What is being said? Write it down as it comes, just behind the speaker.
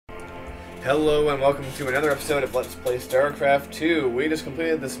Hello and welcome to another episode of Let's Play Starcraft 2. We just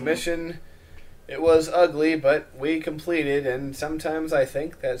completed this mission. It was ugly, but we completed, and sometimes I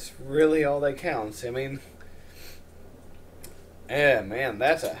think that's really all that counts. I mean, yeah, man,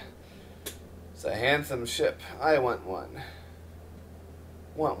 it's a handsome ship. I want one.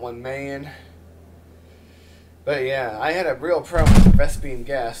 Want one, man. But yeah, I had a real problem with Vespene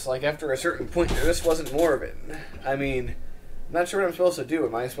gas. Like, after a certain point, there just wasn't more of it. I mean, I'm not sure what I'm supposed to do.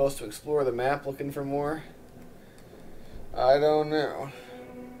 Am I supposed to explore the map looking for more? I don't know.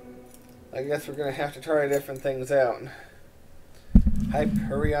 I guess we're going to have to try different things out.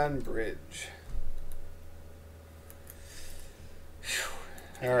 Hyperion Bridge.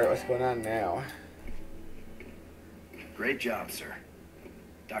 Alright, what's going on now? Great job, sir.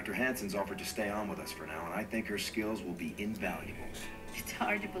 Dr. Hansen's offered to stay on with us for now, and I think her skills will be invaluable. It's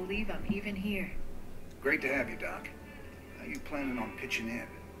hard to believe I'm even here. Great to have you, Doc. How you planning on pitching in?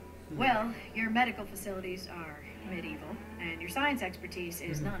 Well, your medical facilities are medieval, and your science expertise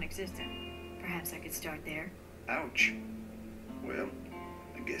is non-existent. Perhaps I could start there. Ouch. Well,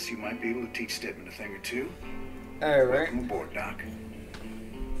 I guess you might be able to teach Stedman a thing or two. Alright. Welcome aboard, Doc.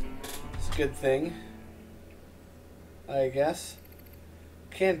 It's a good thing, I guess.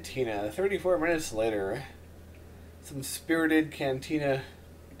 Cantina. 34 minutes later. Some spirited cantina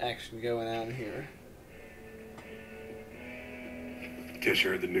action going on here. Guess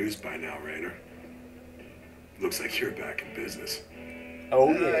you heard the news by now, Raynor. Looks like you're back in business.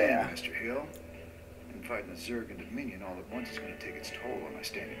 Oh, yeah. Master Hill. And fighting the Zerg and Dominion all at once is going to take its toll on my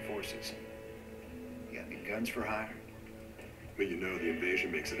standing forces. You got any guns for hire? But you know the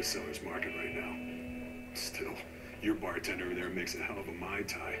invasion makes it a seller's market right now. Still, your bartender over there makes a hell of a Mai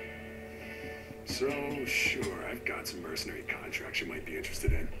Tai. So, sure, I've got some mercenary contracts you might be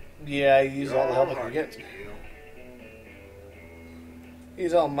interested in. Yeah, I use all the help I can Hard, get. Mr. Hill.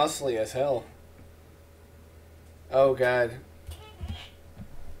 He's all muscly as hell. Oh, God.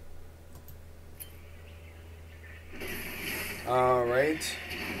 Alright.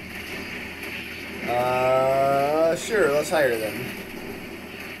 Sure, let's hire them.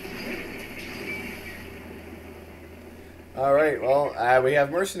 Alright, well, we have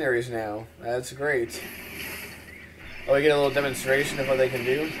mercenaries now. That's great. Oh, we get a little demonstration of what they can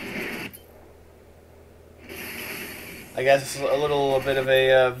do. I guess it's a little bit of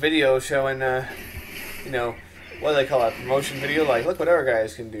a video showing, you know, what do they call it? Promotion video? Like, look what our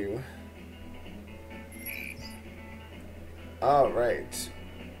guys can do. Alright.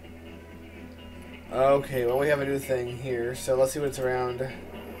 Okay, well, we have a new thing here, so let's see what's around.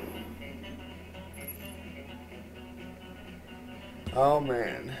 Oh,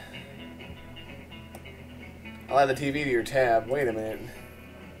 man. I'll add the TV to your tab. Wait a minute.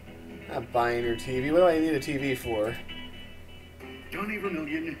 I'm not buying your TV. What do I need a TV for? Johnny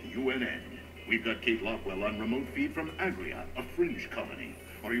Vermillion, UNN. We've got Kate Lockwell on remote feed from Agria, a fringe colony.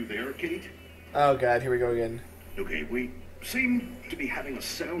 Are you there, Kate? Oh, God, here we go again. Okay, we seem to be having a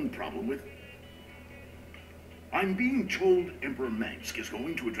sound problem with... I'm being told Emperor Mansk is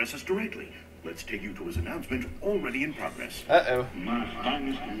going to address us directly. Let's take you to his announcement, already in progress. Uh-oh. My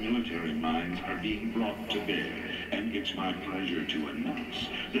finest military minds are being brought to bear, and it's my pleasure to announce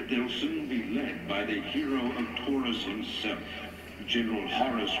that they'll soon be led by the hero of Taurus himself, General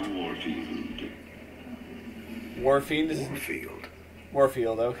Horace Warfield. Warfiend? Warfield.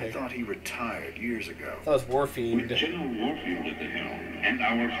 Warfield, I okay. thought he retired years ago. That was Warfiend. With General Warfield at the helm, and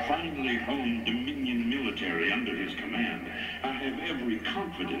our finely honed Dominion military under his command, I have every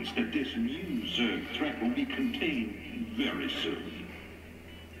confidence that this new Zerg threat will be contained very soon.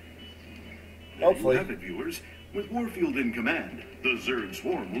 Hopefully. There you have it, viewers. With Warfield in command, the Zerg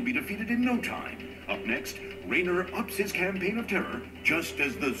swarm will be defeated in no time. Up next, Raynor ups his campaign of terror just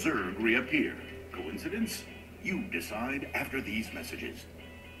as the Zerg reappear. Coincidence? You decide after these messages.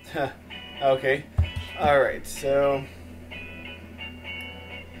 Okay. Alright, so...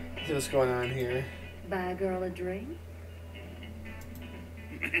 let's see what's going on here. Buy a girl a drink?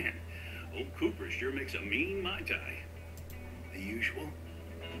 Man, old Cooper sure makes a mean Mai Tai. The usual.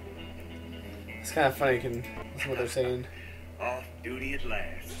 It's kind of funny, you can listen to what they're saying. Off duty at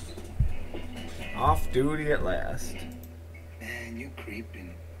last. Off duty at last. Man, you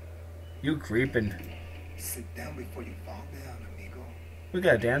creeping. You creeping. Sit down before you fall down, amigo. We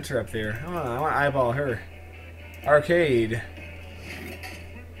got a dancer up there. Oh, I want to eyeball her. Arcade.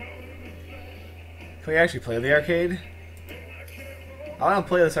 Can we actually play the arcade? I want to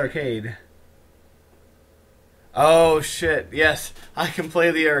play this arcade. Oh, shit. Yes, I can play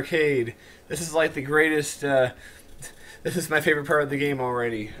the arcade. This is like the greatest... this is my favorite part of the game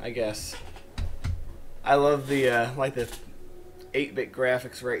already, I guess. I love the, like the 8-bit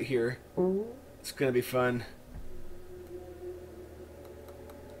graphics right here. It's gonna be fun.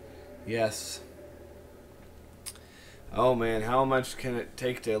 Yes. Oh man, how much can it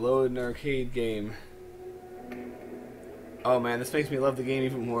take to load an arcade game? Oh man, this makes me love the game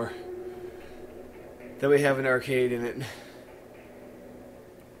even more. That we have an arcade in it.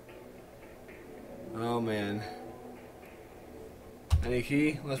 Oh man. Any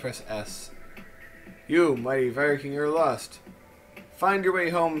key? Let's press S. You, mighty Viking, are lost. Find your way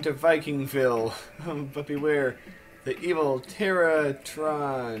home to Vikingville. But beware, the evil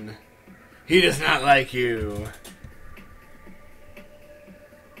Terratron. He does not like you.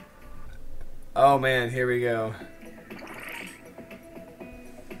 Oh man, here we go.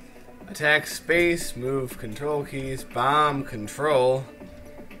 Attack space, move control keys, bomb control,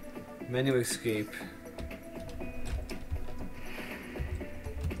 menu escape.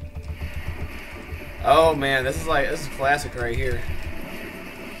 Oh man, this is classic right here.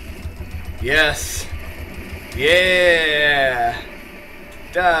 Yes. Yeah.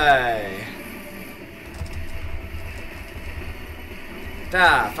 Die.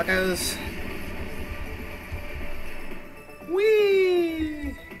 Die, fuckers.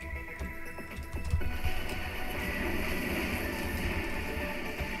 Whee!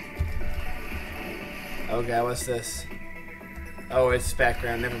 Oh god, what's this? Oh, it's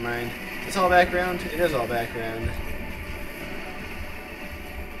background, never mind. It's all background? It is all background.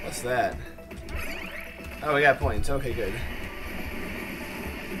 What's that? Oh, we got points. Okay, good.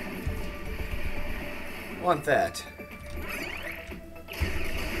 Want that.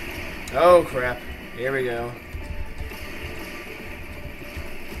 Oh, crap. Here we go.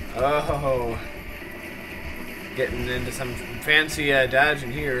 Oh. Getting into some fancy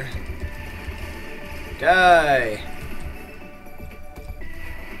dodging here. Die!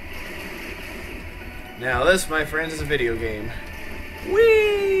 Now this, my friends, is a video game.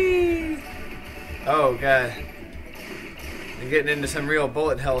 Whee! Oh, God. I'm getting into some real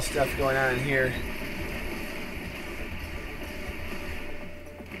bullet hell stuff going on here.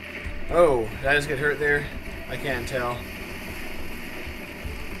 Oh, did I just get hurt there? I can't tell.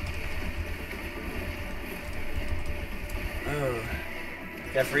 Oh.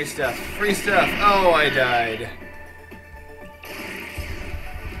 Got free stuff. Free stuff! Oh, I died.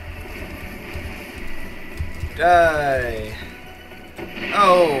 Die!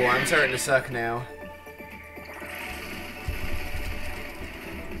 Oh, I'm starting to suck now.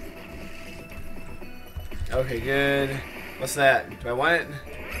 Okay, good. What's that? Do I want it?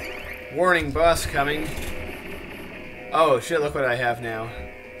 Warning, boss coming. Oh, shit, look what I have now.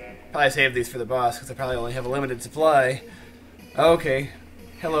 Probably save these for the boss, because I probably only have a limited supply. Okay.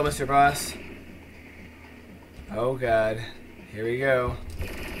 Hello, Mr. Boss. Oh, God. Here we go.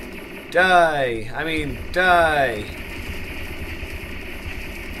 Die! I mean, die!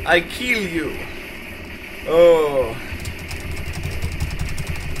 I kill you! Oh!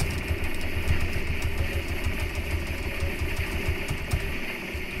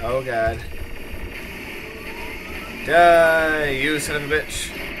 Oh, God. Die, you son of a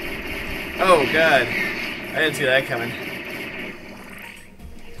bitch! Oh, God. I didn't see that coming.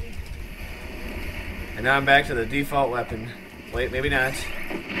 And now I'm back to the default weapon. Wait, maybe not.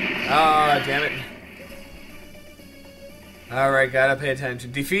 Oh, damn it. Alright, gotta pay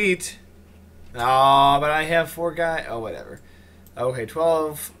attention. Defeat! Oh, but I have 4 guys. Oh, whatever. Okay,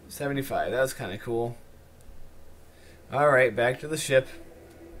 1275. That was kind of cool. Alright, back to the ship.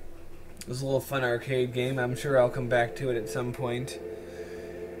 It was a little fun arcade game. I'm sure I'll come back to it at some point.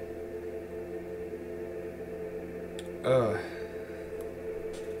 Ugh.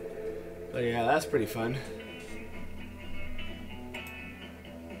 But yeah, that's pretty fun.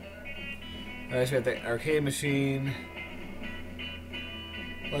 Alright, so we got the arcade machine.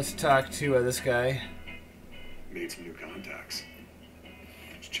 Let's talk to this guy. Made some new contacts.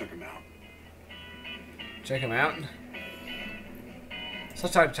 Just check them out. Check him out. So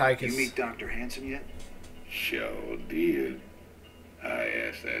let's talk to Tychus. You meet Dr. Hanson yet? Sure did. I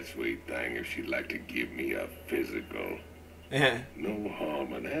asked that sweet thing if she'd like to give me a physical. Yeah. No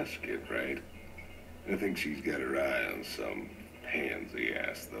harm in asking, right? I think she's got her eye on some pansy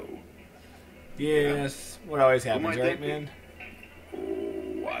ass, though. Yes. What always happens, right, man?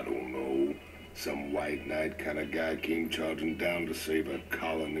 Oh, I don't know. Some white knight kind of guy came charging down to save a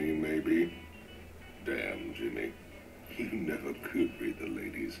colony, maybe. Damn, Jimmy. You never could read the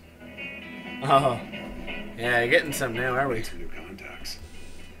ladies. Oh. Yeah, getting some now, are we? Made some new contacts.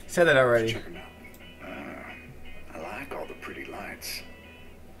 Said that already. Check them out. I like all the pretty lights.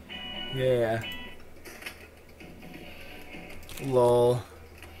 Yeah. Lol.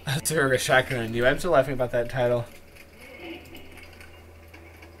 I threw a shotgun on you. I'm still laughing about that title.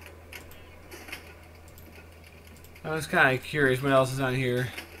 I was kind of curious what else is on here.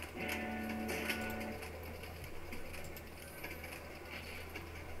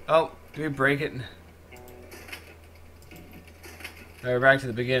 Oh, did we break it? Alright, we're back to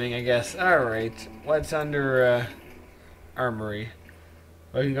the beginning, I guess. Alright, what's under armory?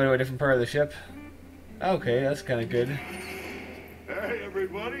 Oh, you can go to a different part of the ship? Okay, that's kind of good. Hey,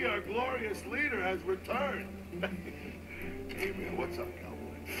 everybody, our glorious leader has returned. Hey, man, what's up, cowboy?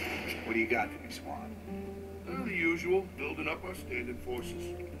 What do you got for me, Swan? The usual, building up our standing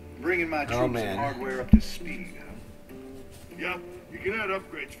forces. Bringing my troops and man. hardware up to speed, huh? Yep, you can add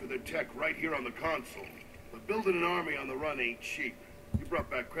upgrades for their tech right here on the console. But building an army on the run ain't cheap. You brought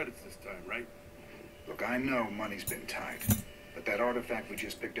back credits this time, right? Look, I know money's been tight, but that artifact we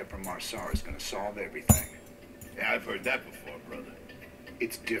just picked up from Marsar is gonna solve everything. Yeah, I've heard that before, brother.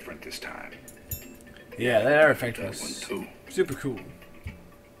 It's different this time. Yeah, that artifact That was one, too. super cool.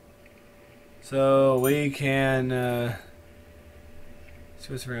 So we can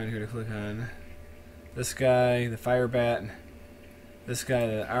see what's around here to click on. This guy, the fire bat. This guy,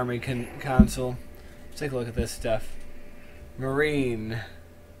 the army console. Let's take a look at this stuff. Marine.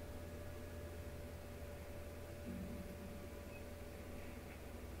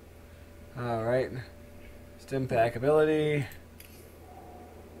 Alright. Stim pack ability.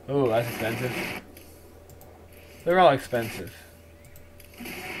 Oh, that's expensive. They're all expensive.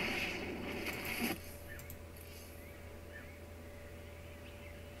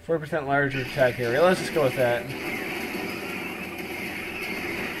 %4 larger attack area. Let's just go with that.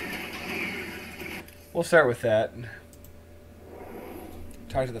 We'll start with that.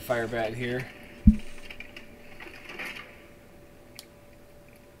 Talk to the fire bat here.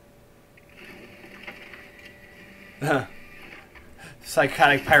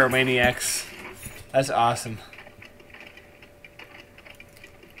 Psychotic pyromaniacs. That's awesome.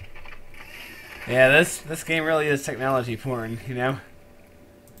 Yeah, this game really is technology porn, you know?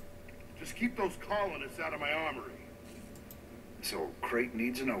 Just keep those colonists out of my armory. This old crate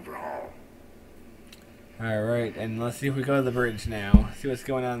needs an overhaul. Alright, and let's see if we go to the bridge now. See what's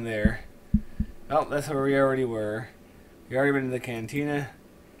going on there. Oh, that's where we already were. We already been to the cantina.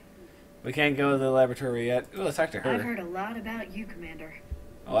 We can't go to the laboratory yet. Ooh, let's talk to her. I've heard a lot about you, Commander.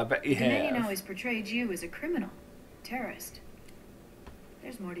 Oh, I bet you Dominion have. always portrayed you as a criminal, terrorist.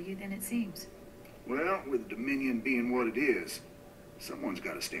 There's more to you than it seems. Well, with Dominion being what it is, someone's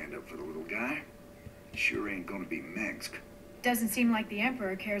got to stand up for the little guy. It sure ain't gonna be Minsk. Doesn't seem like the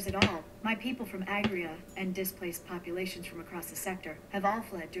Emperor cares at all. My people from Agria and displaced populations from across the sector have all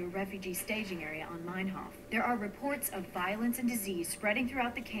fled to a refugee staging area on Meinhof. There are reports of violence and disease spreading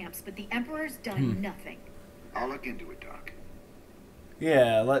throughout the camps, but the Emperor's done nothing. I'll look into it, Doc.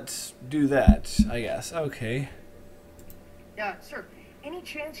 Yeah, let's do that, I guess. Okay. Sir, any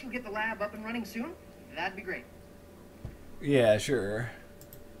chance you can get the lab up and running soon? That'd be great. Yeah, sure.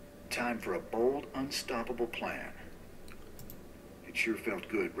 Time for a bold, unstoppable plan. It sure felt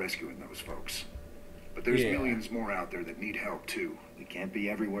good rescuing those folks. But there's millions more out there that need help, too. We can't be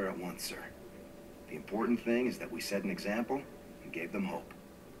everywhere at once, sir. The important thing is that we set an example and gave them hope.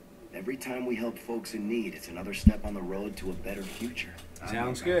 Every time we help folks in need, it's another step on the road to a better future.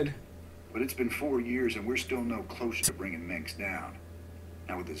 Sounds good. But it's been 4 years and we're still no closer to bringing Minsk down.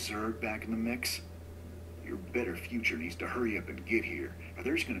 Now with the Zerg back in the mix, your better future needs to hurry up and get here, or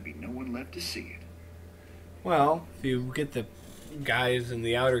there's going to be no one left to see it. Well, if you get the guys in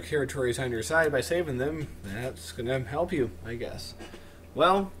the outer territories on your side by saving them, that's going to help you, I guess.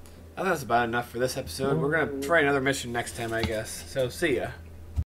 Well, I think that's about enough for this episode. We're going to try another mission next time, I guess. So, see ya.